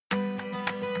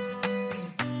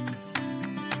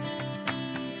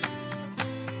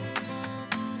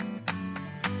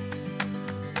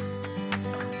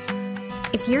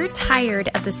If you're tired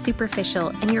of the superficial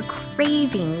and you're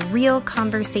craving real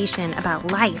conversation about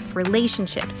life,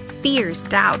 relationships, fears,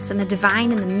 doubts, and the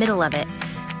divine in the middle of it,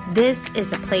 this is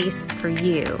the place for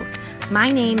you. My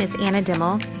name is Anna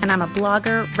Dimmel, and I'm a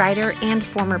blogger, writer, and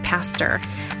former pastor.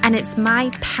 And it's my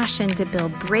passion to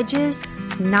build bridges,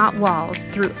 not walls,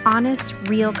 through honest,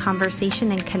 real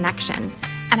conversation and connection.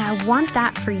 And I want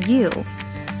that for you.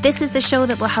 This is the show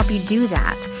that will help you do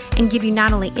that and give you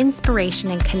not only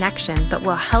inspiration and connection, but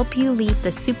will help you leave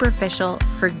the superficial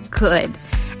for good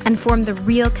and form the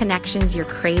real connections you're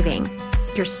craving.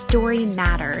 Your story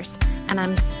matters, and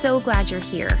I'm so glad you're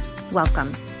here.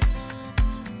 Welcome.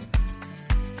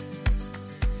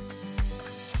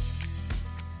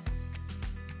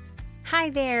 Hi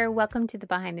there. Welcome to the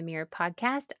Behind the Mirror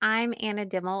podcast. I'm Anna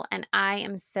Dimmel, and I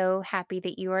am so happy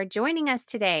that you are joining us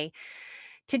today.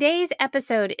 Today's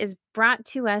episode is brought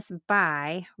to us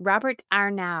by Robert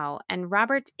Arnau, and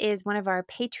Robert is one of our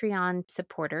Patreon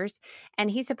supporters, and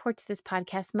he supports this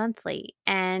podcast monthly,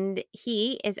 and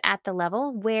he is at the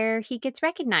level where he gets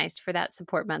recognized for that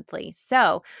support monthly.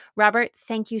 So, Robert,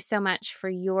 thank you so much for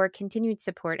your continued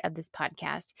support of this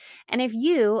podcast. And if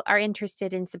you are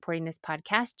interested in supporting this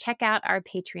podcast, check out our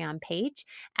Patreon page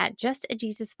at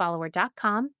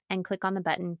justajesusfollower.com and click on the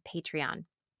button Patreon.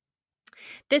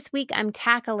 This week, I'm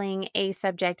tackling a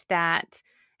subject that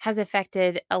has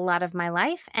affected a lot of my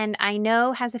life, and I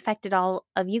know has affected all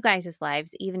of you guys'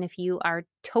 lives, even if you are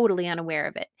totally unaware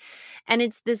of it. And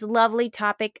it's this lovely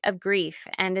topic of grief.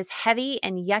 And as heavy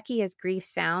and yucky as grief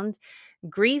sounds,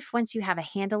 grief, once you have a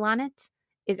handle on it,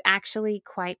 is actually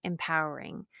quite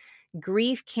empowering.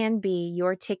 Grief can be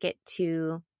your ticket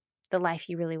to the life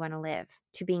you really want to live,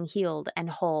 to being healed and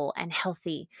whole and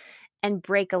healthy, and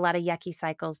break a lot of yucky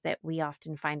cycles that we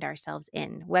often find ourselves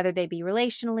in, whether they be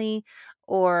relationally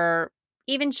or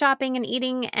even shopping and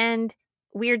eating and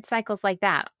weird cycles like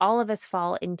that. All of us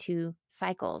fall into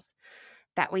cycles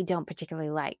that we don't particularly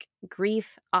like.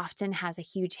 Grief often has a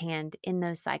huge hand in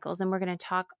those cycles, and we're going to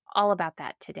talk all about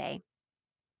that today.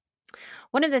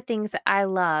 One of the things that I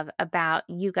love about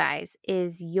you guys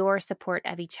is your support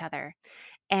of each other.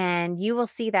 And you will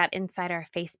see that inside our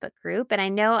Facebook group. And I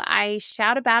know I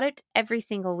shout about it every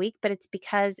single week, but it's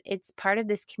because it's part of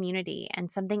this community and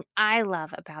something I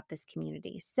love about this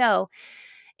community. So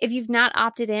if you've not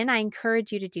opted in, I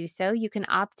encourage you to do so. You can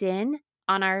opt in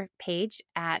on our page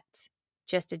at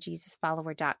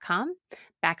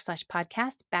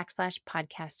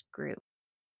justajesusfollower.com/podcast/podcast group.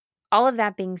 All of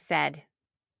that being said,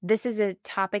 this is a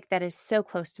topic that is so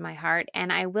close to my heart.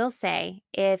 And I will say,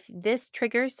 if this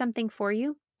triggers something for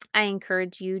you, I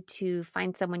encourage you to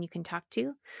find someone you can talk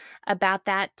to about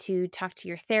that, to talk to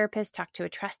your therapist, talk to a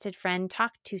trusted friend,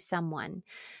 talk to someone.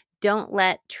 Don't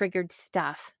let triggered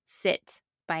stuff sit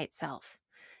by itself.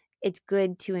 It's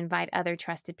good to invite other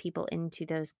trusted people into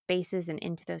those spaces and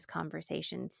into those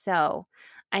conversations. So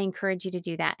I encourage you to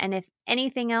do that. And if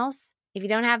anything else, if you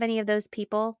don't have any of those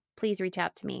people, please reach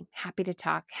out to me. Happy to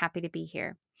talk, happy to be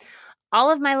here.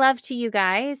 All of my love to you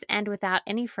guys. And without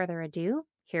any further ado,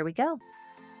 here we go.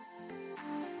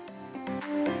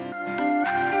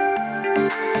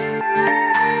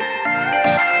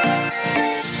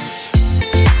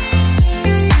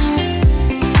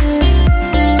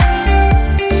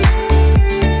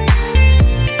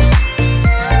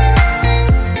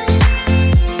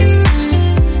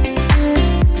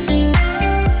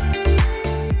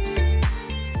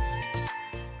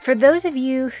 For those of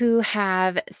you who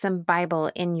have some Bible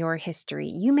in your history,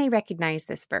 you may recognize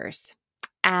this verse.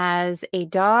 As a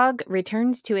dog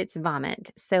returns to its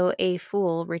vomit, so a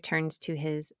fool returns to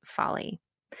his folly.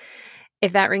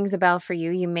 If that rings a bell for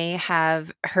you, you may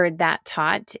have heard that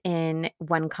taught in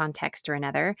one context or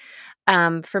another.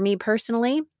 For me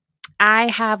personally, I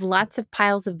have lots of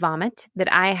piles of vomit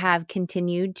that I have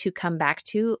continued to come back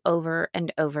to over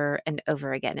and over and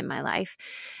over again in my life.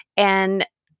 And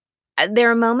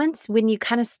there are moments when you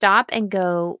kind of stop and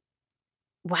go,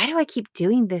 why do I keep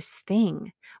doing this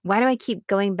thing? Why do I keep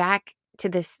going back to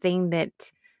this thing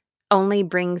that only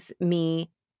brings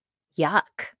me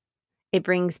yuck? It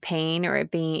brings pain, or it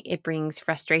brings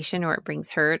frustration, or it brings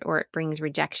hurt, or it brings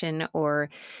rejection, or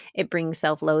it brings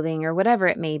self-loathing, or whatever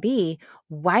it may be.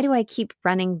 Why do I keep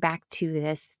running back to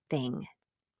this thing?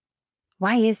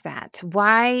 Why is that?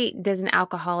 Why does an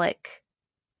alcoholic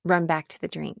run back to the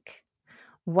drink?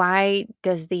 Why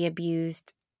does the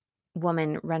abused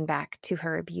woman run back to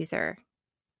her abuser?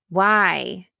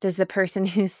 Why does the person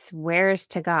who swears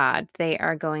to God they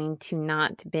are going to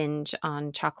not binge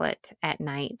on chocolate at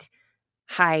night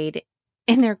hide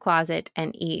in their closet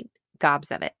and eat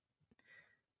gobs of it?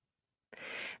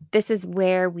 This is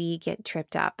where we get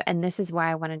tripped up. And this is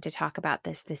why I wanted to talk about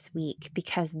this week,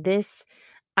 because this,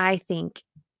 I think,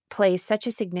 plays such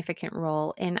a significant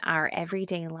role in our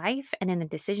everyday life and in the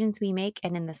decisions we make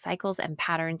and in the cycles and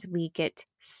patterns we get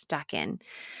stuck in.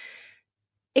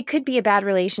 It could be a bad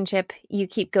relationship you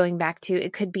keep going back to.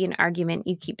 It could be an argument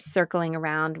you keep circling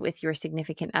around with your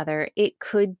significant other. It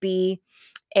could be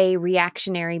a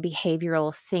reactionary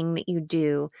behavioral thing that you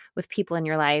do with people in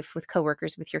your life, with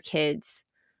coworkers, with your kids.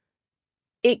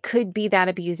 It could be that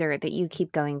abuser that you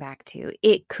keep going back to.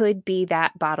 It could be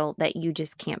that bottle that you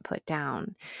just can't put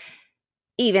down,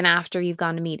 even after you've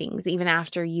gone to meetings, even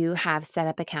after you have set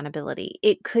up accountability.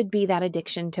 It could be that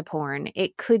addiction to porn.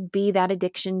 It could be that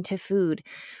addiction to food.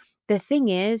 The thing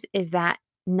is that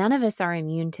none of us are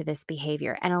immune to this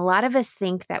behavior. And a lot of us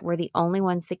think that we're the only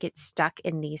ones that get stuck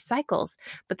in these cycles.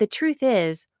 But the truth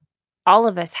is, all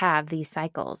of us have these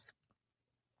cycles.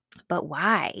 But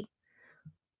why?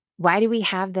 Why do we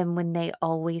have them when they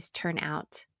always turn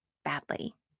out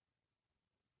badly?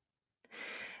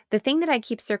 The thing that I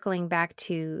keep circling back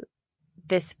to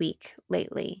this week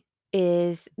lately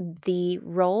is the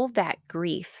role that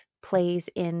grief plays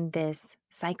in this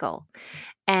cycle.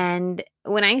 And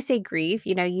when I say grief,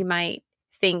 you might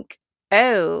think,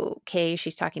 oh, okay,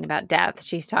 she's talking about death.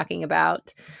 She's talking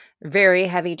about very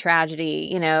heavy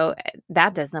tragedy.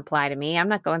 That doesn't apply to me. I'm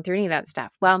not going through any of that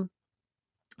stuff. Well,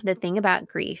 the thing about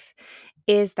grief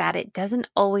is that it doesn't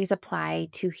always apply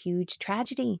to huge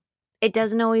tragedy. It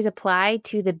doesn't always apply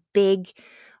to the big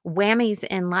whammies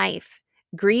in life.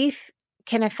 Grief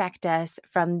can affect us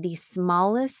from the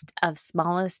smallest of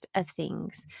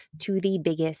things to the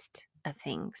biggest of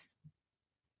things.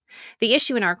 The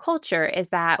issue in our culture is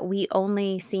that we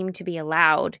only seem to be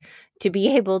allowed to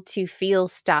be able to feel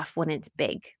stuff when it's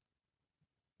big.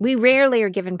 We rarely are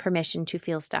given permission to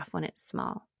feel stuff when it's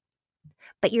small.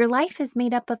 But your life is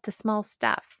made up of the small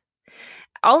stuff.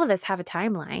 All of us have a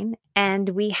timeline, and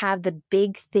we have the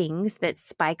big things that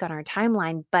spike on our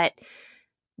timeline. But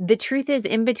the truth is,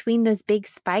 in between those big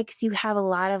spikes, you have a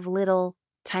lot of little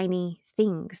tiny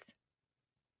things.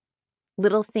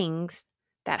 Little things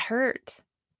that hurt.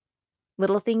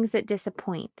 Little things that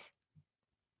disappoint.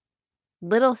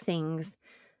 Little things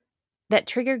that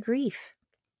trigger grief.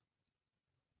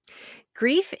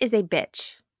 Grief is a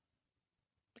bitch.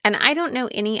 And I don't know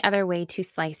any other way to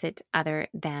slice it other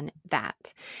than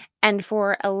that. And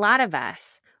for a lot of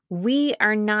us, we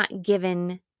are not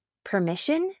given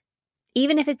permission,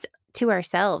 even if it's to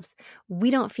ourselves. We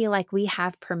don't feel like we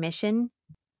have permission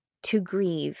to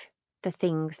grieve the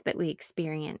things that we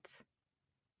experience.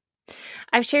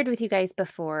 I've shared with you guys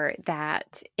before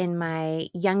that in my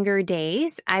younger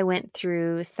days, I went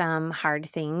through some hard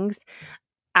things.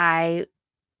 I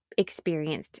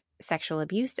experienced sexual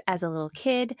abuse as a little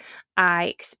kid. I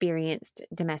experienced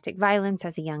domestic violence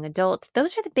as a young adult.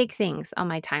 Those are the big things on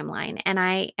my timeline. And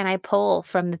I pull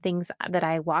from the things that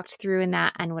I walked through in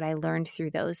that and what I learned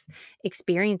through those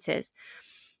experiences.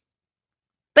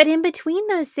 But in between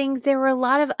those things, there were a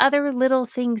lot of other little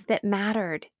things that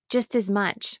mattered just as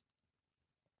much.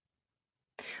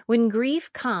 When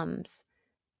grief comes,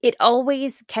 it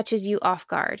always catches you off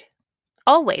guard.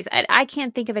 Always. I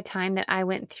can't think of a time that I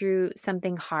went through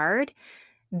something hard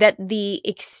that the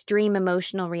extreme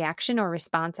emotional reaction or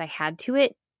response I had to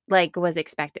it was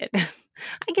expected.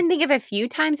 I can think of a few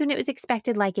times when it was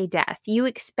expected, like a death. You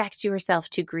expect yourself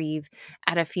to grieve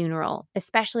at a funeral,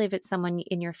 especially if it's someone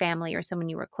in your family or someone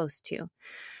you were close to.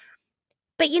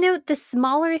 But the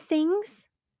smaller things,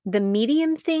 the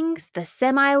medium things, the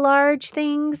semi-large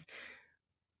things,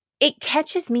 it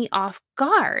catches me off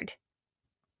guard.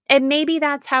 And maybe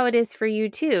that's how it is for you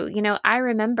too. I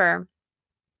remember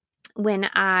when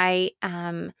I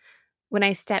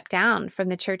stepped down from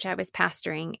the church I was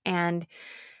pastoring, and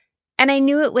I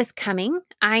knew it was coming.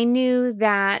 I knew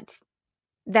that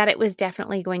it was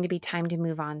definitely going to be time to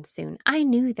move on soon. I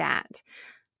knew that.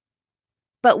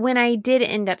 But when I did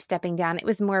end up stepping down, it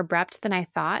was more abrupt than I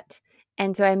thought.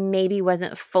 And so I maybe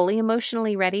wasn't fully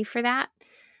emotionally ready for that.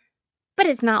 But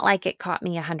it's not like it caught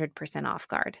me 100% off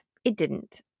guard. It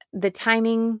didn't. The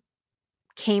timing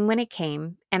came when it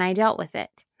came, and I dealt with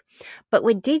it. But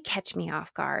what did catch me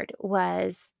off guard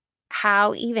was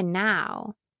how even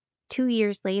now, 2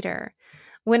 years later,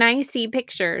 when I see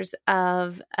pictures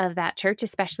of that church,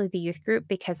 especially the youth group,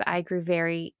 because I grew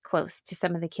very close to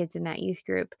some of the kids in that youth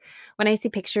group, when I see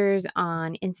pictures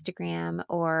on Instagram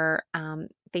or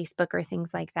Facebook or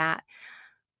things like that,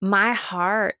 my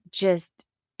heart just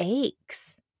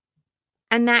aches.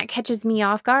 And that catches me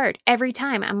off guard every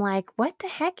time. I'm like, what the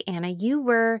heck, Anna? You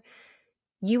were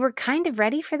kind of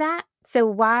ready for that? So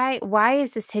why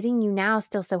is this hitting you now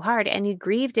still so hard? And you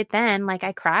grieved it then, like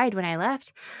I cried when I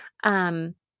left.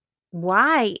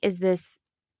 Why is this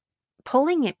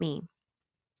pulling at me?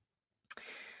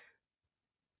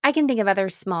 I can think of other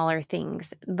smaller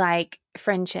things like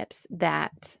friendships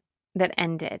that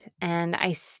ended, and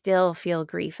I still feel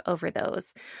grief over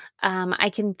those.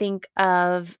 I can think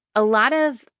of a lot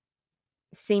of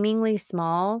seemingly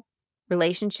small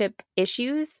relationship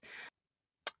issues,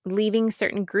 leaving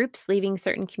certain groups, leaving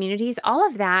certain communities, all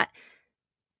of that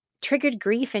triggered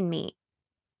grief in me.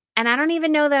 And I don't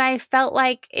even know that I felt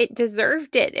like it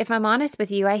deserved it, if I'm honest with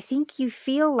you. I think you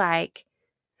feel like,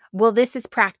 well, this is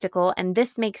practical and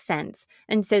this makes sense.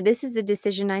 And so this is the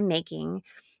decision I'm making,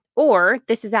 or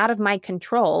this is out of my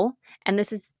control and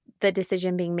this is the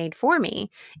decision being made for me.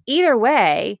 Either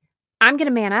way, I'm going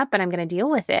to man up and I'm going to deal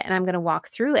with it and I'm going to walk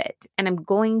through it and I'm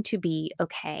going to be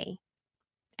okay.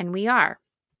 And we are,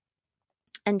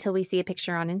 until we see a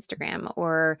picture on Instagram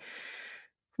or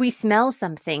we smell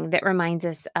something that reminds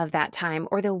us of that time,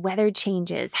 or the weather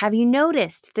changes. Have you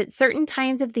noticed that certain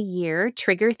times of the year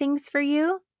trigger things for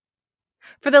you?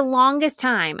 For the longest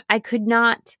time, I could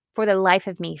not, for the life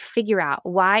of me, figure out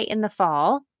why in the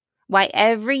fall, why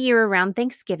every year around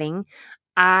Thanksgiving,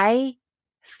 I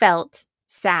felt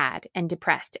sad and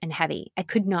depressed and heavy. I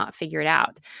could not figure it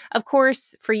out. Of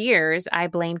course, for years, I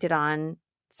blamed it on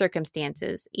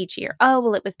circumstances each year. Oh,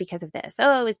 well, it was because of this.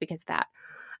 Oh, it was because of that.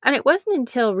 And it wasn't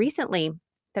until recently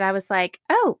that I was like,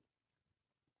 oh,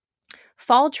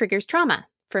 fall triggers trauma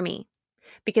for me,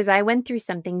 because I went through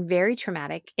something very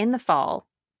traumatic in the fall,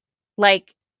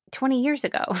 like 20 years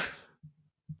ago.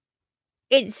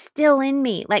 It's still in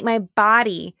me. Like my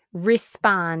body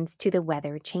responds to the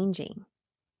weather changing.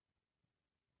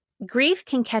 Grief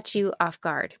can catch you off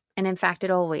guard. And in fact,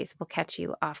 it always will catch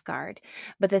you off guard.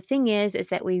 But the thing is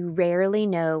that we rarely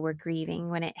know we're grieving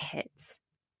when it hits.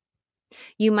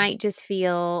 You might just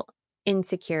feel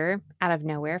insecure out of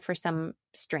nowhere for some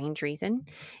strange reason.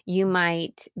 You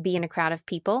might be in a crowd of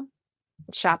people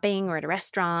shopping or at a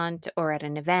restaurant or at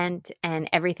an event, and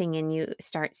everything in you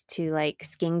starts to like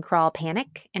skin crawl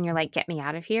panic. And you're like, get me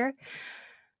out of here.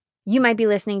 You might be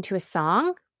listening to a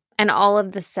song and all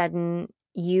of a sudden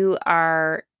you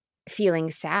are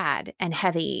feeling sad and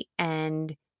heavy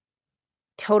and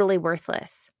totally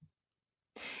worthless.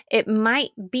 It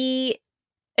might be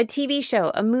a TV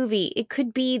show, a movie. It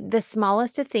could be the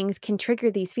smallest of things can trigger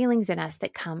these feelings in us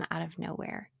that come out of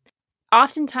nowhere.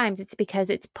 Oftentimes it's because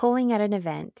it's pulling at an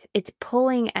event. It's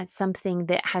pulling at something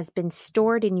that has been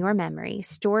stored in your memory,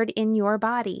 stored in your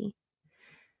body,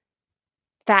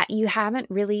 that you haven't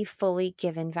really fully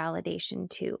given validation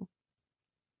to.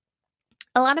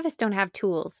 A lot of us don't have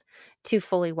tools to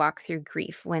fully walk through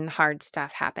grief when hard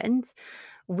stuff happens.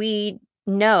 We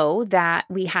know that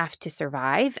we have to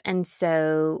survive, and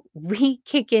so we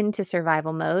kick into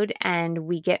survival mode and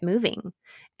we get moving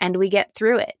and we get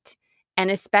through it. And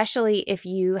especially if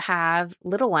you have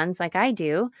little ones like I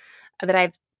do, that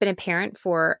I've been a parent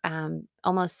for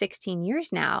almost 16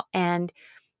 years now. And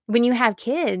when you have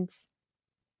kids,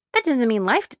 that doesn't mean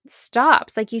life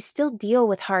stops. Like you still deal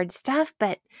with hard stuff,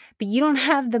 but you don't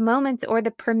have the moments or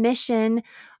the permission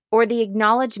or the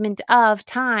acknowledgement of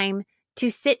time to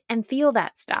sit and feel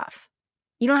that stuff.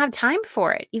 You don't have time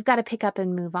for it. You've got to pick up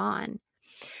and move on.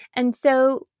 And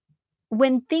so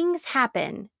when things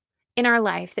happen in our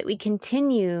life that we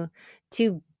continue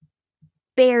to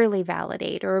barely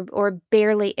validate or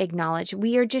barely acknowledge,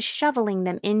 we are just shoveling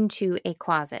them into a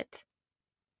closet.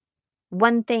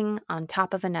 One thing on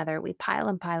top of another, we pile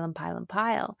and pile and pile and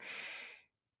pile.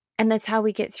 And that's how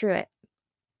we get through it.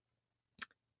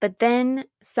 But then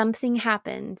something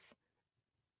happens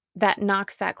that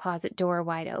knocks that closet door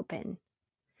wide open.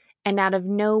 And out of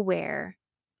nowhere,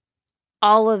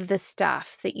 all of the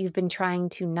stuff that you've been trying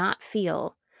to not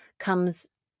feel comes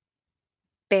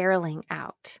barreling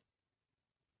out.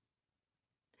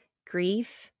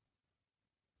 Grief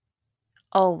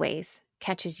always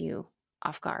catches you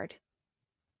off guard.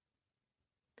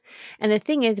 And the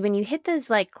thing is, when you hit those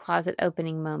like closet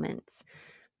opening moments,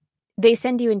 they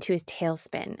send you into a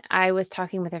tailspin. I was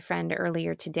talking with a friend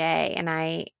earlier today, and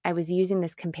I was using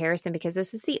this comparison because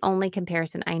this is the only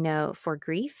comparison I know for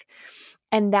grief.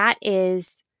 And that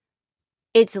is,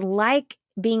 it's like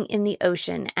being in the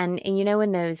ocean, and you know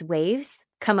when those waves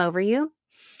come over you.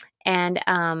 And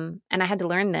I had to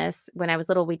learn this when I was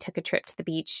little. We took a trip to the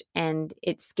beach, and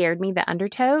it scared me, the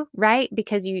undertow, right?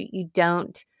 Because you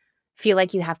don't feel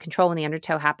like you have control when the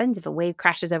undertow happens. If a wave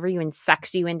crashes over you and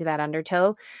sucks you into that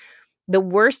undertow, the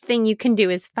worst thing you can do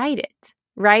is fight it,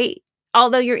 right?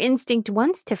 Although your instinct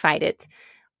wants to fight it,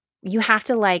 you have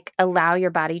to like allow your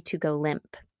body to go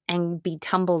limp and be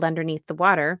tumbled underneath the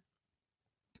water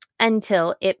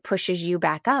until it pushes you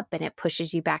back up and it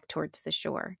pushes you back towards the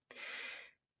shore.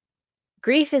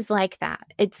 Grief is like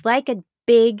that. It's like a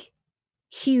big,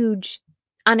 huge,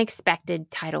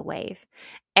 unexpected tidal wave.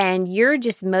 And you're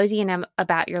just moseying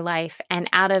about your life, and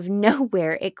out of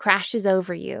nowhere, it crashes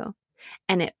over you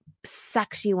and it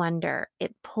sucks you under.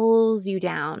 It pulls you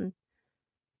down.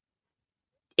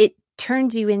 It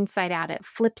turns you inside out. It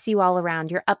flips you all around.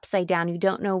 You're upside down. You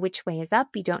don't know which way is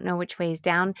up. You don't know which way is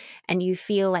down. And you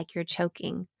feel like you're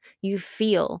choking. You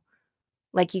feel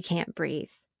like you can't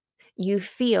breathe. You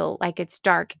feel like it's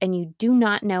dark and you do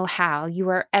not know how you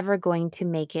are ever going to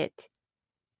make it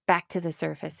back to the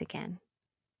surface again.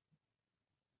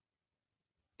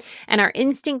 And our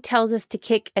instinct tells us to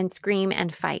kick and scream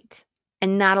and fight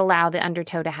and not allow the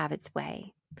undertow to have its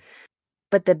way.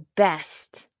 But the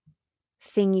best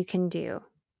thing you can do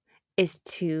is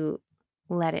to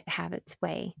let it have its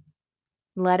way.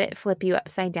 Let it flip you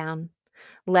upside down.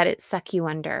 Let it suck you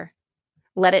under.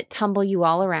 Let it tumble you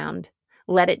all around.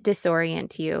 Let it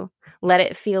disorient you. Let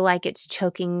it feel like it's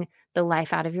choking the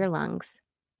life out of your lungs.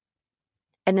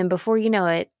 And then before you know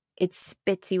it, it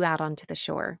spits you out onto the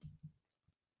shore.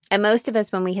 And most of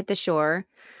us, when we hit the shore,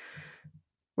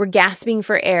 we're gasping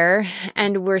for air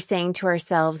and we're saying to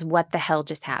ourselves, what the hell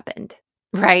just happened?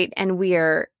 Right? And we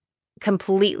are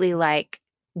completely like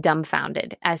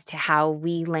dumbfounded as to how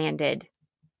we landed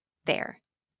there.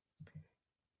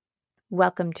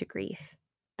 Welcome to grief.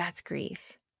 That's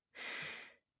grief.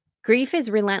 Grief is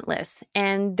relentless.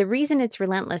 And the reason it's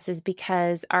relentless is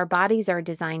because our bodies are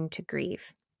designed to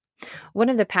grieve. One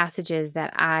of the passages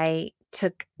that I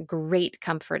took great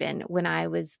comfort in when I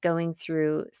was going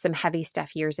through some heavy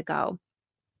stuff years ago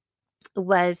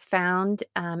was found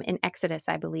in Exodus,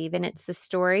 I believe. And it's the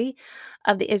story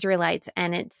of the Israelites.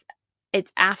 And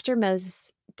it's after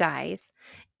Moses dies,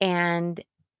 and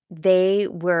they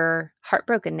were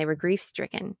heartbroken. They were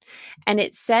grief-stricken. And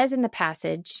it says in the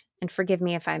passage, and forgive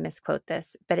me if I misquote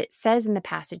this, but it says in the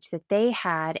passage that they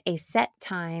had a set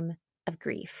time of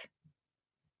grief.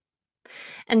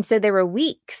 And so there were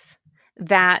weeks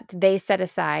that they set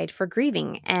aside for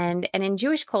grieving. And in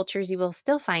Jewish cultures, you will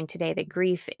still find today that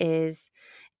grief is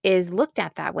looked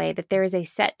at that way, that there is a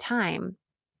set time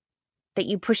that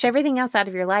you push everything else out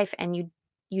of your life and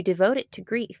you devote it to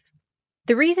grief.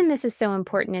 The reason this is so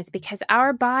important is because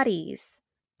our bodies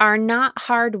are not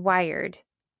hardwired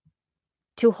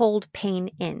to hold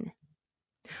pain in.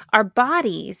 Our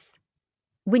bodies,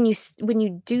 when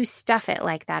you do stuff it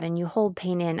like that and you hold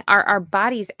pain in, our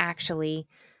bodies actually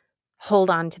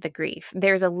hold on to the grief.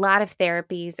 There's a lot of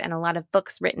therapies and a lot of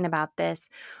books written about this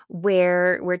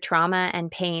where trauma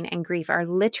and pain and grief are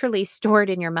literally stored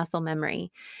in your muscle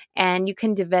memory, and you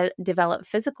can develop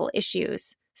physical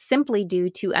issues simply due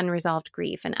to unresolved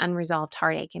grief and unresolved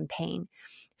heartache and pain.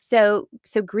 So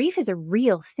grief is a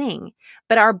real thing,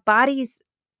 but our bodies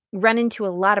run into a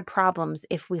lot of problems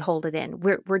if we hold it in.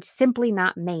 We're simply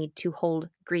not made to hold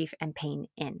grief and pain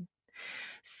in.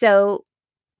 So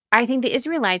I think the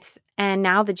Israelites and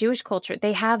now the Jewish culture,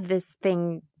 they have this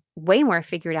thing way more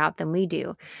figured out than we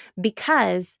do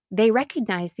because they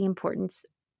recognize the importance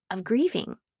of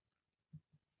grieving.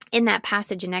 In that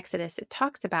passage in Exodus, it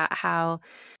talks about how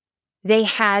they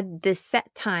had this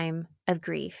set time of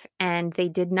grief and they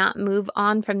did not move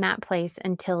on from that place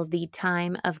until the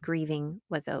time of grieving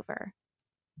was over.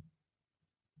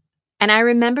 And I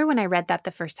remember when I read that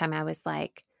the first time, I was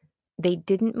like, they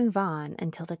didn't move on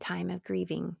until the time of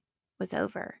grieving was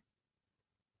over.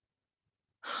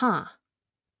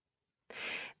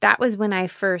 That was when I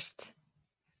first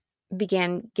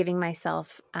began giving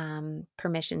myself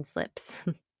permission slips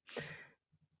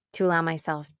to allow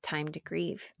myself time to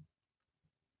grieve.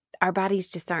 Our bodies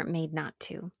just aren't made not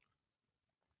to.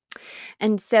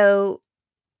 And so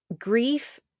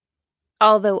grief,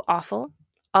 although awful,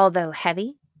 although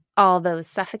heavy, although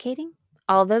suffocating,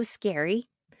 although scary,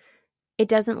 it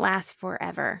doesn't last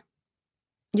forever.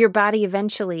 Your body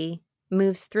eventually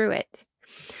moves through it.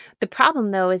 The problem,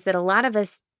 though, is that a lot of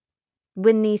us,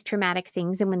 when these traumatic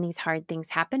things and when these hard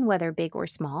things happen, whether big or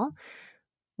small,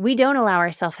 we don't allow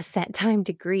ourselves a set time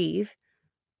to grieve.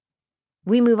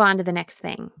 We move on to the next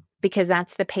thing because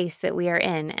that's the pace that we are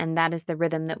in and that is the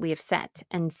rhythm that we have set.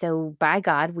 And so by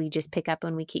God, we just pick up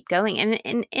and we keep going.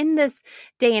 And in this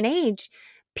day and age,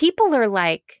 people are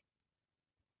like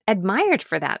admired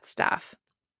for that stuff.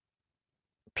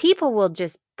 People will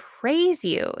just praise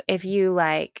you if you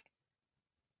like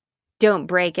don't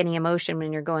break any emotion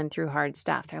when you're going through hard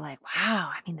stuff. They're like, wow,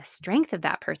 I mean, the strength of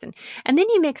that person. And then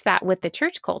you mix that with the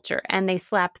church culture and they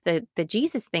slap the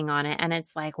Jesus thing on it. And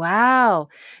it's like, wow,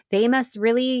 they must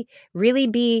really, really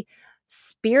be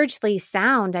spiritually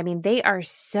sound. I mean, they are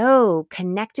so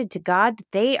connected to God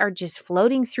that they are just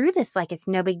floating through this like it's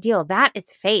no big deal. That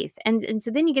is faith. And so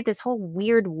then you get this whole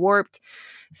weird warped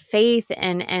faith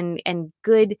and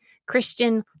good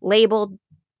Christian labeled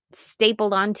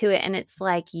stapled onto it, and it's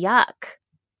like, yuck.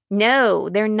 No,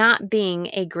 they're not being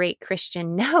a great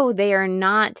Christian. No, they are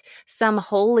not some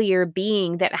holier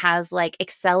being that has like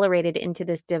accelerated into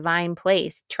this divine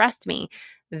place. Trust me,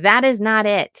 that is not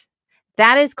it.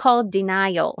 That is called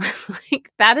denial.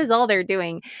 Like, that is all they're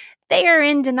doing. They are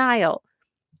in denial.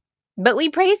 But we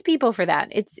praise people for that.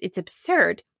 It's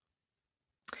absurd.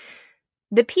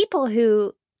 The people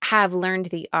who have learned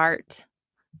the art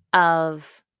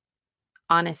of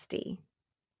honesty,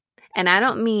 and I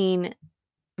don't mean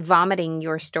vomiting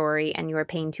your story and your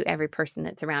pain to every person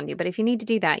that's around you, but if you need to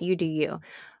do that, you do you.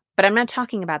 But I'm not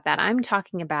talking about that. I'm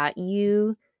talking about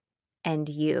you and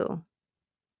you.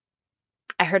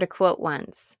 I heard a quote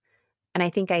once, and I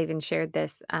think I even shared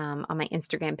this on my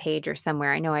Instagram page or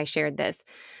somewhere. I know I shared this.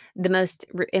 The most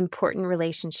important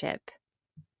relationship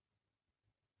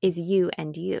is you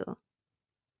and you.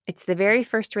 It's the very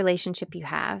first relationship you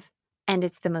have. And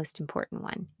it's the most important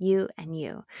one, you and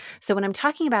you. So when I'm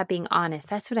talking about being honest,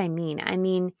 that's what I mean. I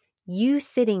mean, you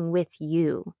sitting with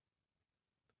you.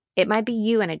 It might be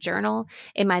you in a journal.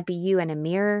 It might be you in a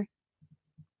mirror.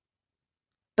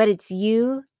 But it's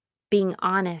you being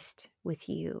honest with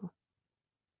you.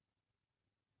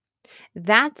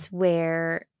 That's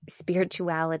where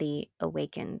spirituality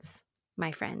awakens,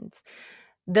 my friends.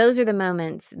 Those are the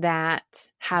moments that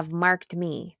have marked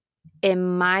me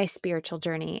in my spiritual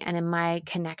journey and in my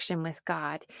connection with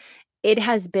God. It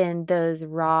has been those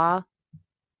raw,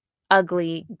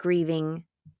 ugly, grieving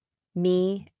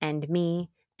me and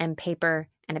paper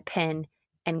and a pen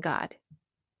and God.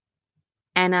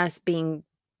 And us being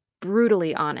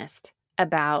brutally honest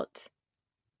about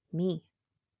me.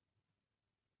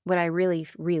 What I really,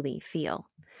 really feel.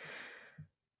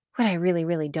 What I really,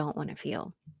 really don't want to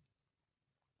feel.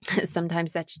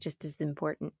 Sometimes that's just as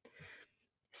important.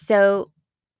 So,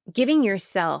 giving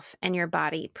yourself and your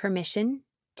body permission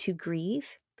to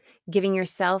grieve, giving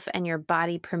yourself and your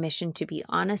body permission to be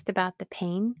honest about the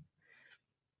pain,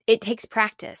 it takes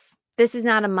practice. This is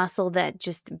not a muscle that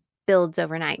just builds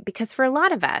overnight, because for a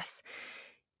lot of us,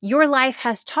 your life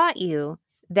has taught you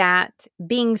that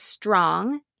being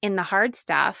strong in the hard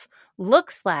stuff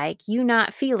looks like you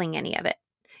not feeling any of it.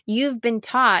 You've been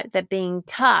taught that being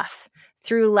tough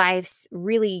through life's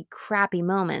really crappy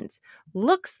moments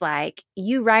looks like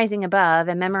you rising above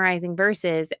and memorizing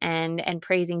verses and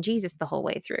praising Jesus the whole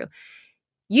way through.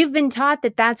 You've been taught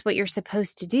that that's what you're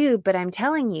supposed to do, but I'm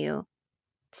telling you,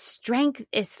 strength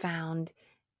is found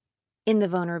in the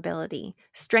vulnerability.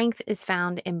 Strength is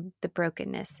found in the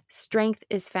brokenness. Strength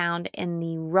is found in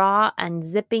the raw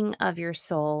unzipping of your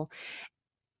soul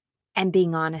and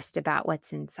being honest about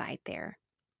what's inside there.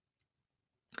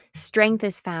 Strength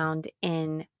is found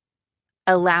in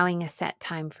allowing a set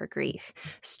time for grief.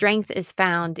 Strength is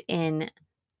found in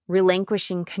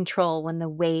relinquishing control when the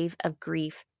wave of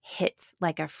grief hits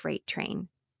like a freight train.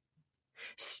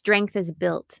 Strength is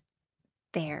built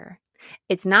there.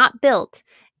 It's not built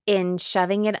in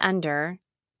shoving it under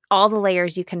all the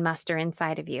layers you can muster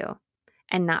inside of you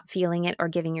and not feeling it or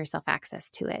giving yourself access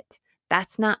to it.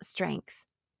 That's not strength.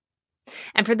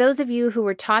 And for those of you who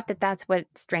were taught that that's what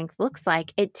strength looks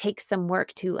like, it takes some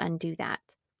work to undo that.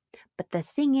 But the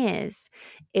thing is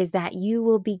that you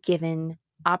will be given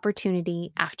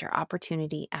opportunity after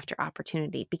opportunity after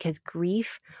opportunity, because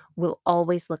grief will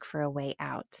always look for a way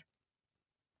out.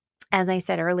 As I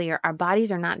said earlier, our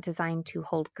bodies are not designed to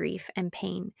hold grief and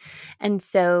pain. And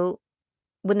so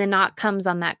when the knock comes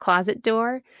on that closet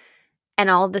door and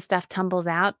all of the stuff tumbles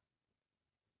out,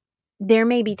 there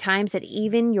may be times that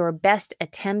even your best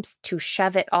attempts to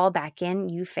shove it all back in,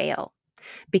 you fail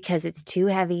because it's too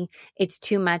heavy, it's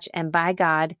too much, and by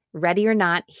God, ready or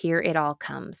not, here it all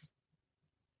comes.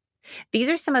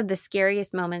 These are some of the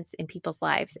scariest moments in people's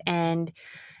lives. And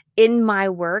in my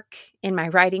work, in my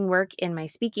writing work, in my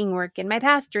speaking work, in my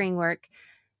pastoring work,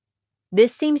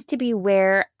 this seems to be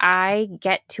where I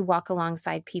get to walk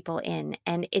alongside people in,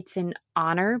 and it's an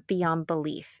honor beyond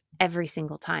belief every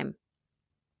single time.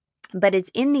 But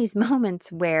it's in these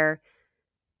moments where,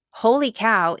 holy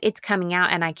cow, it's coming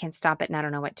out and I can't stop it and I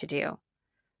don't know what to do,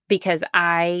 because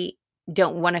I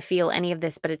don't want to feel any of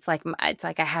this, but it's like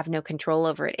I have no control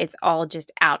over it. It's all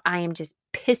just out. I am just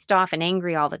pissed off and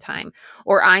angry all the time,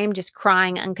 or I am just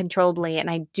crying uncontrollably and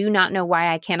I do not know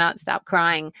why I cannot stop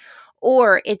crying,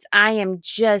 or it's I am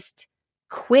just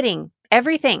quitting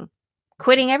everything.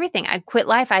 I quit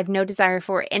life. I have no desire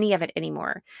for any of it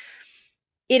anymore.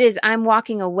 It is I'm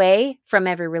walking away from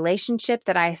every relationship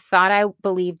that I thought I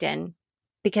believed in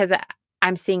because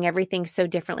I'm seeing everything so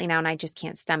differently now and I just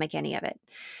can't stomach any of it.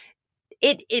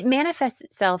 It manifests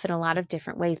itself in a lot of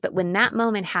different ways, but when that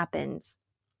moment happens,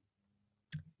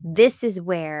 this is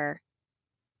where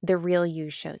the real you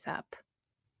shows up.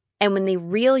 And when the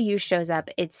real you shows up,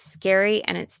 it's scary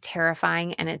and it's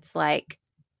terrifying and it's like,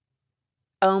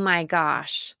 oh my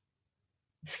gosh,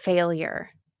 failure.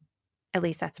 At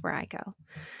least that's where I go.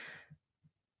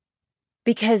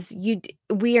 Because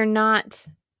we are not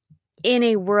in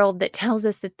a world that tells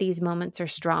us that these moments are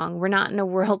strong. We're not in a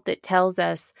world that tells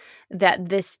us that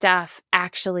this stuff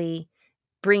actually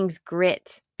brings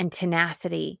grit and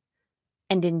tenacity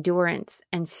and endurance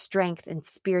and strength and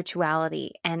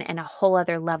spirituality and a whole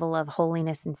other level of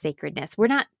holiness and sacredness. We're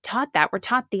not taught that. We're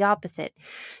taught the opposite.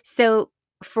 So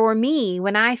for me,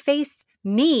 when I face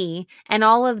me and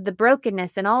all of the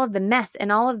brokenness and all of the mess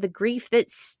and all of the grief that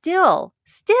still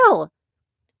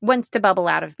wants to bubble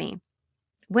out of me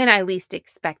when I least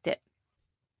expect it,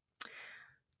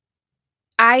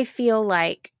 I feel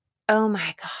like, oh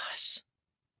my gosh,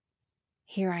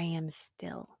 here I am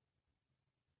still.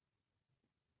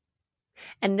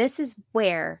 And this is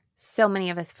where so many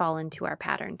of us fall into our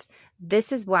patterns.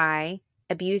 This is why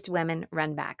abused women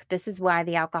run back. This is why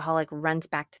the alcoholic runs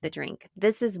back to the drink.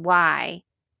 This is why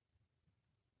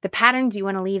the patterns you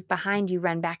want to leave behind you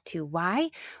run back to. Why?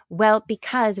 Well,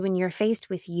 because when you're faced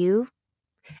with you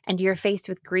and you're faced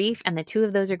with grief and the two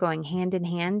of those are going hand in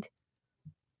hand,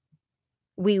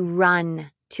 we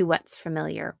run to what's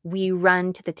familiar. We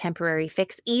run to the temporary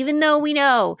fix, even though we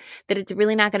know that it's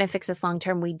really not going to fix us long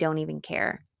term. We don't even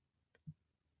care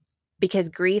because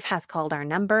grief has called our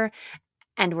number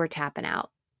and we're tapping out.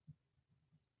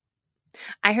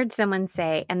 I heard someone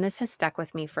say, and this has stuck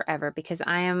with me forever because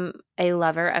I am a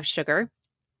lover of sugar.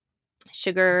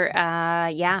 Sugar,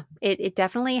 it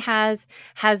definitely has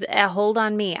a hold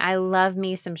on me. I love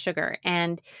me some sugar,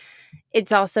 and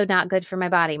it's also not good for my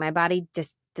body. My body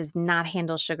just does not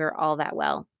handle sugar all that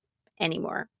well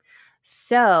anymore.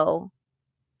 So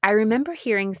I remember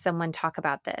hearing someone talk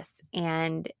about this,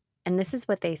 and this is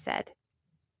what they said.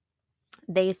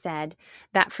 They said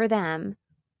that for them,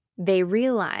 they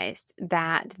realized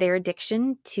that their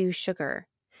addiction to sugar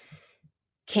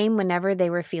came whenever they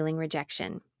were feeling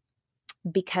rejection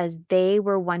because they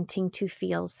were wanting to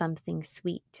feel something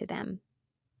sweet to them.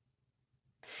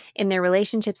 In their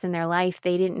relationships in their life,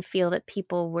 they didn't feel that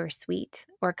people were sweet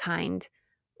or kind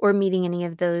or meeting any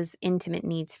of those intimate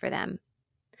needs for them.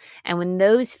 And when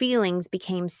those feelings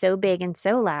became so big and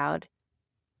so loud,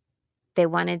 they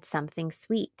wanted something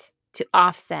sweet to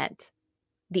offset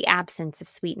the absence of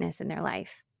sweetness in their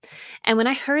life. And when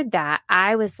I heard that,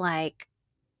 I was like,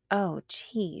 oh,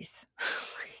 geez,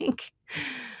 like,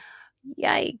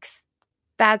 yikes,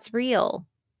 that's real.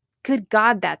 Good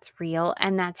God, that's real.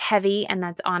 And that's heavy and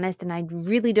that's honest. And I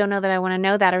really don't know that I want to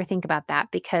know that or think about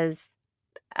that because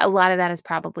a lot of that is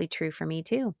probably true for me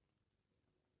too.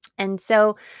 And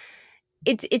so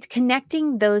it's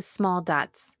connecting those small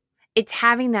dots. It's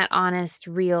having that honest,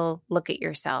 real look at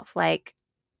yourself. Like,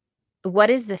 what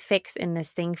is the fix in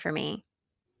this thing for me?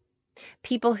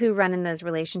 People who run in those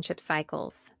relationship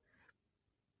cycles,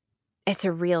 it's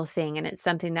a real thing. And it's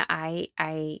something that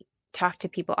I talk to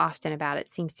people often about. It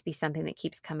seems to be something that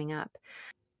keeps coming up.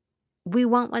 We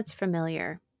want what's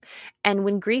familiar. And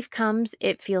when grief comes,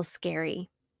 it feels scary.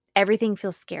 Everything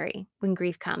feels scary when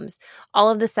grief comes. All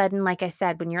of a sudden, like I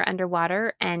said, when you're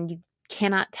underwater and you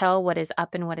cannot tell what is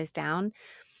up and what is down,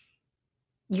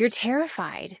 you're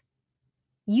terrified.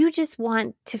 You just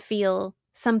want to feel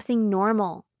something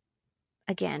normal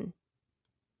again.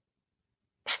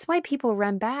 That's why people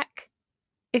run back.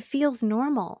 It feels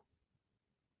normal.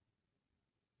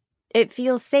 It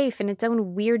feels safe in its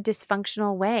own weird,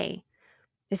 dysfunctional way.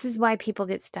 This is why people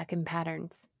get stuck in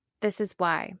patterns. This is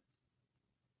why.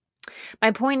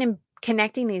 My point in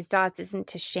connecting these dots isn't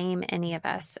to shame any of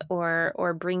us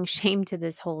or bring shame to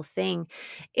this whole thing.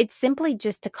 It's simply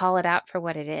just to call it out for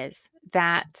what it is,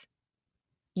 that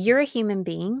you're a human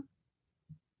being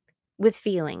with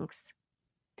feelings.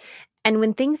 And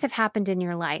when things have happened in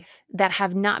your life that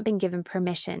have not been given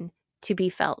permission to be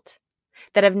felt,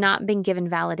 that have not been given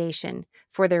validation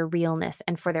for their realness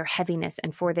and for their heaviness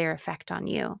and for their effect on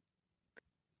you,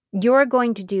 You're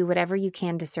going to do whatever you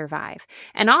can to survive.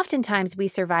 And oftentimes we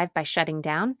survive by shutting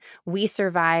down. We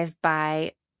survive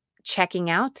by checking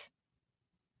out.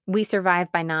 We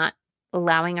survive by not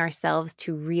allowing ourselves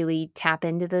to really tap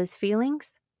into those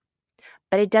feelings.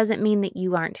 But it doesn't mean that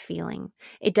you aren't feeling.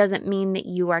 It doesn't mean that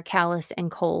you are callous and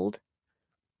cold.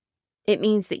 It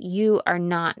means that you are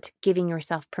not giving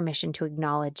yourself permission to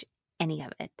acknowledge any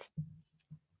of it.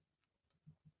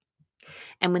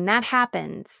 And when that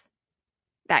happens,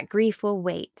 that grief will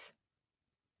wait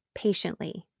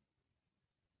patiently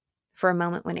for a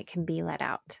moment when it can be let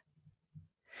out.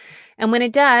 And when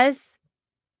it does,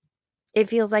 it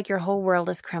feels like your whole world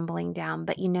is crumbling down.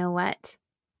 But you know what?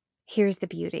 Here's the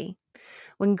beauty.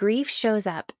 When grief shows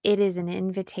up, it is an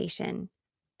invitation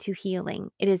to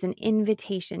healing. It is an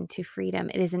invitation to freedom.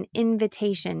 It is an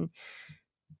invitation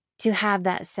to have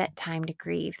that set time to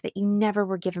grieve that you never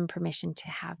were given permission to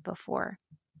have before.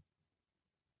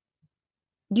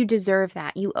 You deserve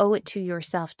that. You owe it to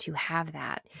yourself to have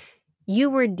that. You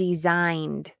were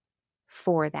designed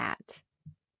for that.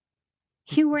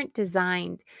 You weren't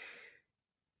designed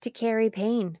to carry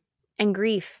pain and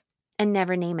grief and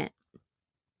never name it.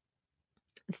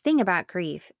 The thing about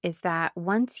grief is that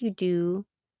once you do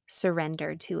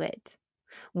surrender to it,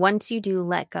 once you do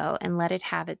let go and let it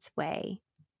have its way,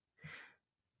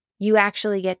 you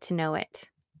actually get to know it.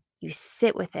 You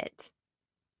sit with it.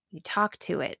 You talk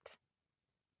to it.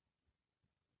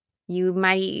 You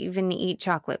might even eat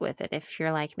chocolate with it if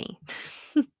you're like me.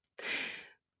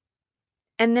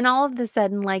 And then all of a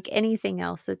sudden, like anything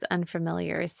else that's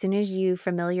unfamiliar, as soon as you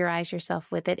familiarize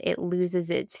yourself with it, it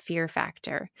loses its fear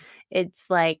factor. It's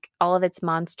like all of its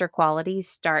monster qualities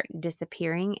start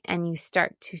disappearing and you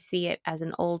start to see it as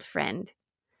an old friend.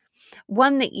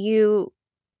 One that you,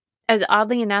 as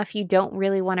oddly enough, you don't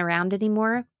really want around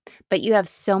anymore, but you have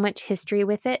so much history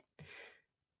with it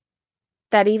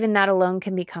that even that alone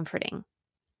can be comforting.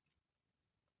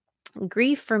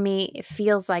 Grief for me, it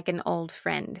feels like an old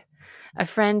friend, a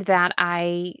friend that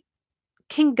I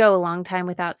can go a long time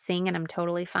without seeing and I'm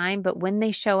totally fine. But when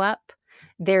they show up,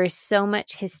 there is so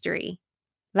much history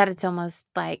that it's almost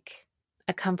like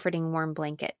a comforting warm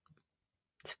blanket.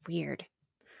 It's weird.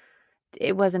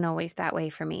 It wasn't always that way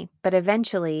for me, but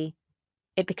eventually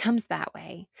it becomes that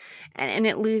way. And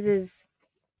it loses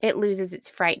its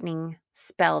frightening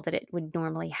spell that it would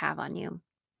normally have on you.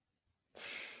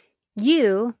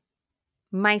 You,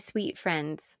 my sweet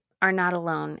friends, are not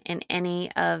alone in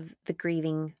any of the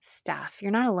grieving stuff.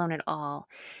 You're not alone at all.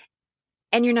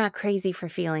 And you're not crazy for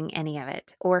feeling any of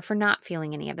it or for not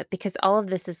feeling any of it, because all of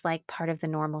this is like part of the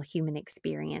normal human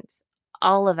experience.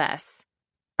 All of us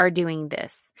are doing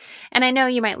this. And I know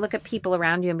you might look at people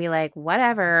around you and be like,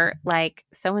 whatever, like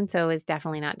so-and-so is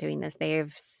definitely not doing this.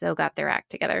 They've so got their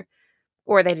act together,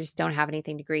 or they just don't have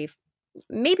anything to grieve.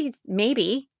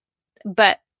 Maybe,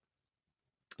 but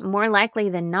more likely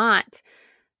than not,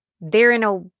 they're in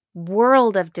a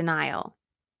world of denial.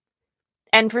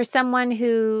 And for someone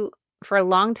who for a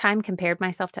long time compared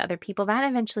myself to other people, that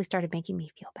eventually started making me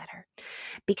feel better.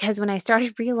 Because when I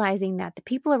started realizing that the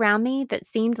people around me that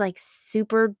seemed like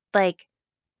super like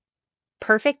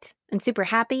perfect and super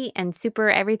happy and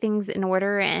super everything's in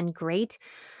order and great,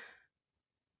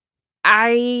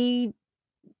 I,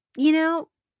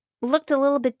 looked a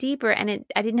little bit deeper and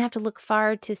I didn't have to look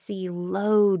far to see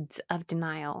loads of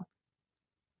denial.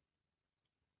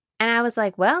 And I was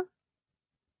like, well,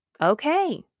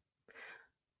 okay.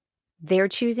 They're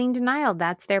choosing denial.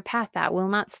 That's their path. That will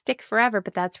not stick forever,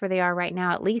 but that's where they are right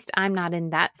now. At least I'm not in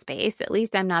that space. At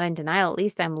least I'm not in denial. At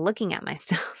least I'm looking at my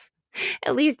stuff.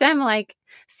 At least I'm like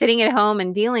sitting at home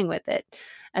and dealing with it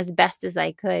as best as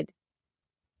I could.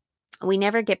 We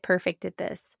never get perfect at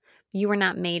this. You were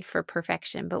not made for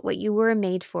perfection, but what you were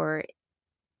made for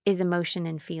is emotion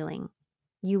and feeling.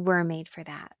 You were made for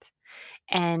that.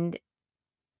 And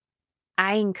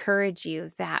I encourage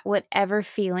you that whatever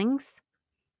feelings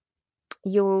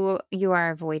you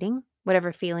are avoiding,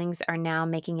 whatever feelings are now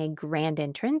making a grand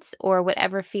entrance, or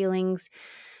whatever feelings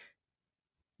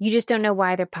you just don't know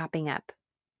why they're popping up,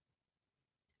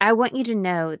 I want you to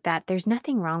know that there's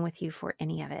nothing wrong with you for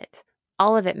any of it.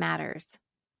 All of it matters.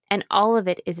 And all of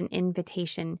it is an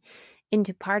invitation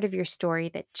into part of your story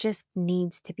that just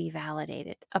needs to be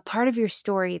validated, a part of your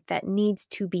story that needs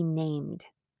to be named.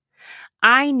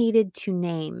 I needed to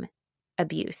name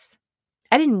abuse.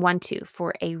 I didn't want to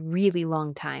for a really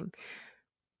long time.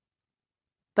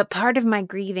 But part of my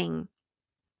grieving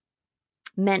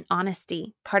meant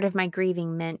honesty. Part of my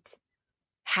grieving meant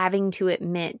having to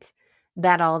admit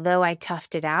that although I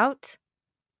toughed it out,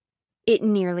 it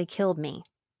nearly killed me.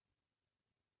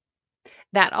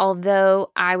 That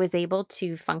although I was able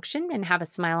to function and have a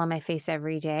smile on my face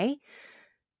every day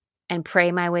and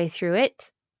pray my way through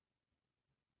it,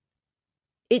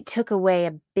 it took away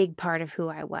a big part of who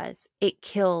I was. It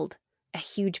killed a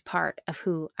huge part of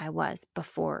who I was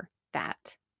before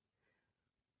that.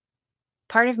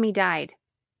 Part of me died,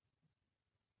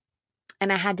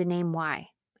 and I had to name why.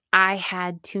 I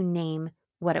had to name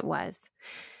what it was.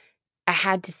 I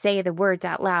had to say the words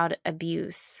out loud,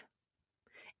 abuse.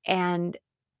 And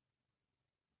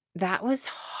that was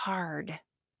hard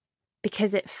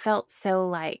because it felt so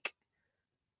like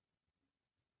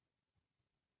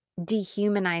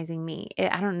dehumanizing me.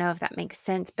 I don't know if that makes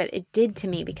sense, but it did to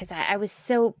me because I was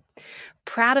so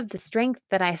proud of the strength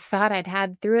that I thought I'd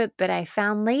had through it. But I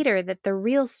found later that the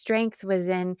real strength was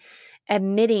in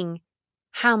admitting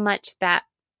how much that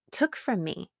took from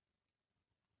me.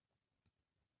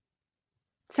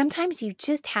 Sometimes you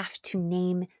just have to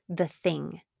name the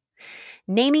thing.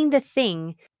 Naming the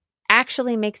thing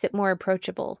actually makes it more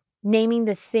approachable. Naming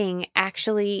the thing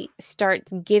actually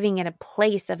starts giving it a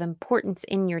place of importance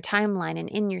in your timeline and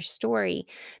in your story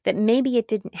that maybe it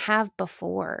didn't have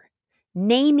before.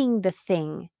 Naming the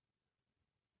thing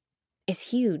is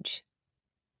huge.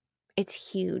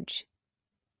 It's huge.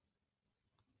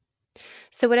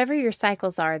 So whatever your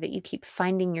cycles are that you keep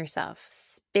finding yourself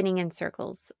spinning in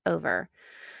circles over,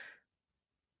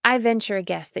 I venture a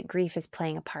guess that grief is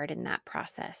playing a part in that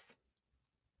process.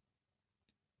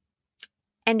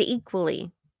 And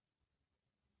equally,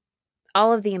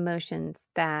 all of the emotions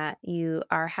that you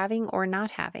are having or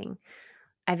not having,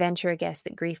 I venture a guess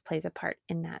that grief plays a part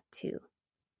in that too.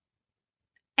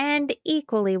 And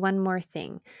equally, one more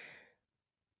thing.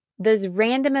 Those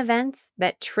random events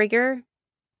that trigger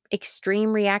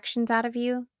extreme reactions out of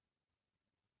you,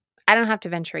 I don't have to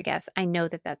venture a guess. I know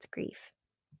that that's grief.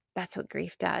 That's what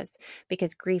grief does,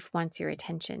 because grief wants your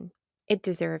attention. It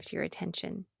deserves your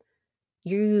attention.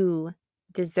 You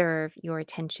deserve your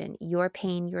attention. Your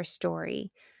pain, your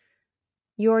story,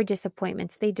 your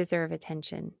disappointments, they deserve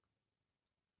attention.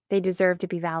 They deserve to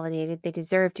be validated. They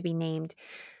deserve to be named.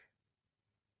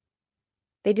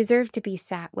 They deserve to be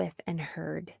sat with and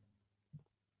heard.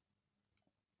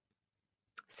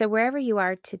 So wherever you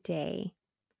are today,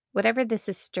 whatever this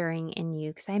is stirring in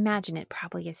you, because I imagine it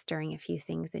probably is stirring a few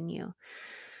things in you,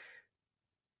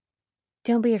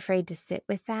 don't be afraid to sit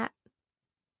with that.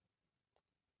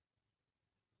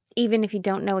 Even if you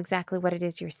don't know exactly what it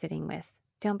is you're sitting with,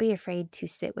 don't be afraid to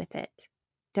sit with it.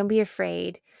 Don't be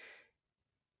afraid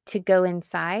to go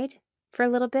inside for a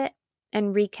little bit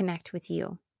and reconnect with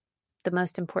you, the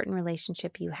most important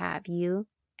relationship you have, you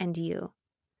and you.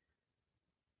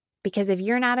 Because if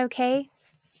you're not okay,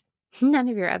 none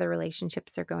of your other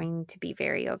relationships are going to be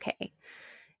very okay.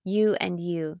 You and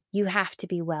you have to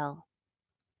be well.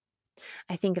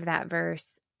 I think of that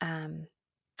verse,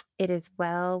 it is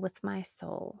well with my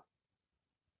soul.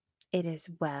 It is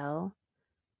well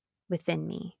within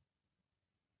me.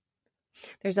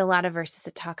 There's a lot of verses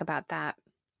that talk about that.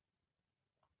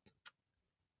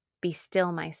 Be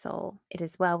still, my soul. It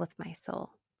is well with my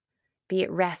soul. Be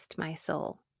at rest, my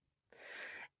soul.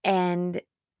 And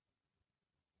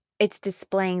it's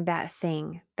displaying that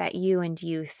thing, that you and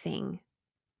you thing.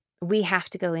 We have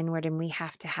to go inward and we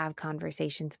have to have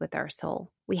conversations with our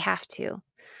soul. We have to.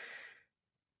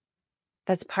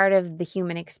 That's part of the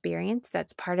human experience.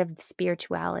 That's part of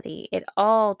spirituality. It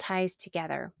all ties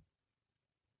together.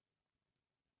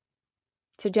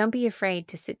 So don't be afraid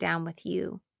to sit down with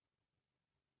you.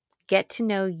 Get to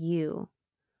know you.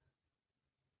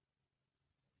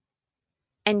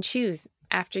 And choose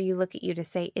after you look at you to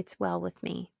say, it's well with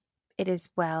me. It is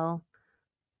well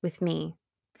with me.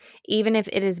 Even if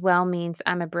it is well means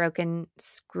I'm a broken,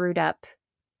 screwed up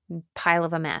pile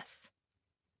of a mess.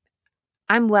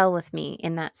 I'm well with me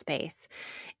in that space.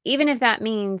 Even if that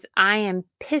means I am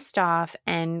pissed off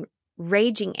and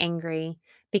raging angry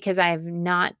because I have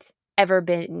not ever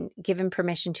been given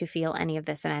permission to feel any of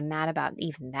this and I'm mad about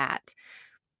even that.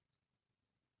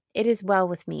 It is well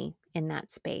with me in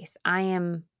that space. I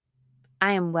am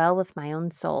well with my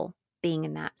own soul being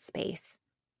in that space.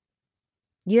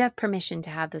 You have permission to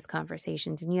have those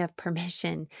conversations and you have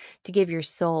permission to give your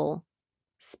soul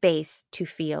space to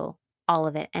feel all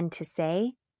of it and to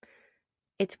say,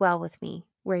 it's well with me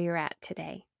where you're at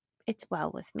today. It's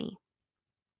well with me.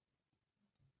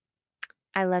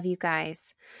 I love you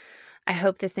guys. I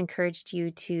hope this encouraged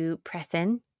you to press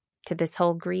in to this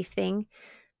whole grief thing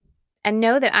and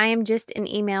know that I am just an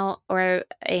email or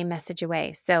a message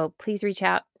away. So please reach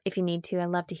out if you need to. I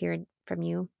love to hear from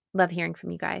you. Love hearing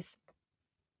from you guys.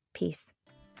 Peace.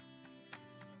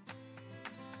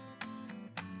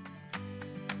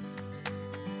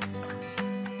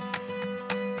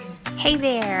 Hey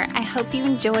there, I hope you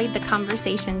enjoyed the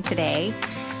conversation today.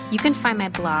 You can find my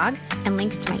blog and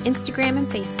links to my Instagram and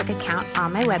Facebook account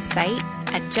on my website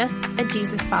at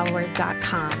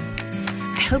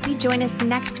justajesusfollower.com. I hope you join us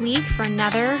next week for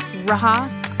another raw,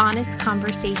 honest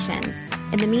conversation.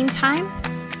 In the meantime,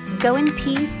 go in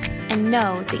peace and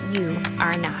know that you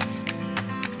are enough.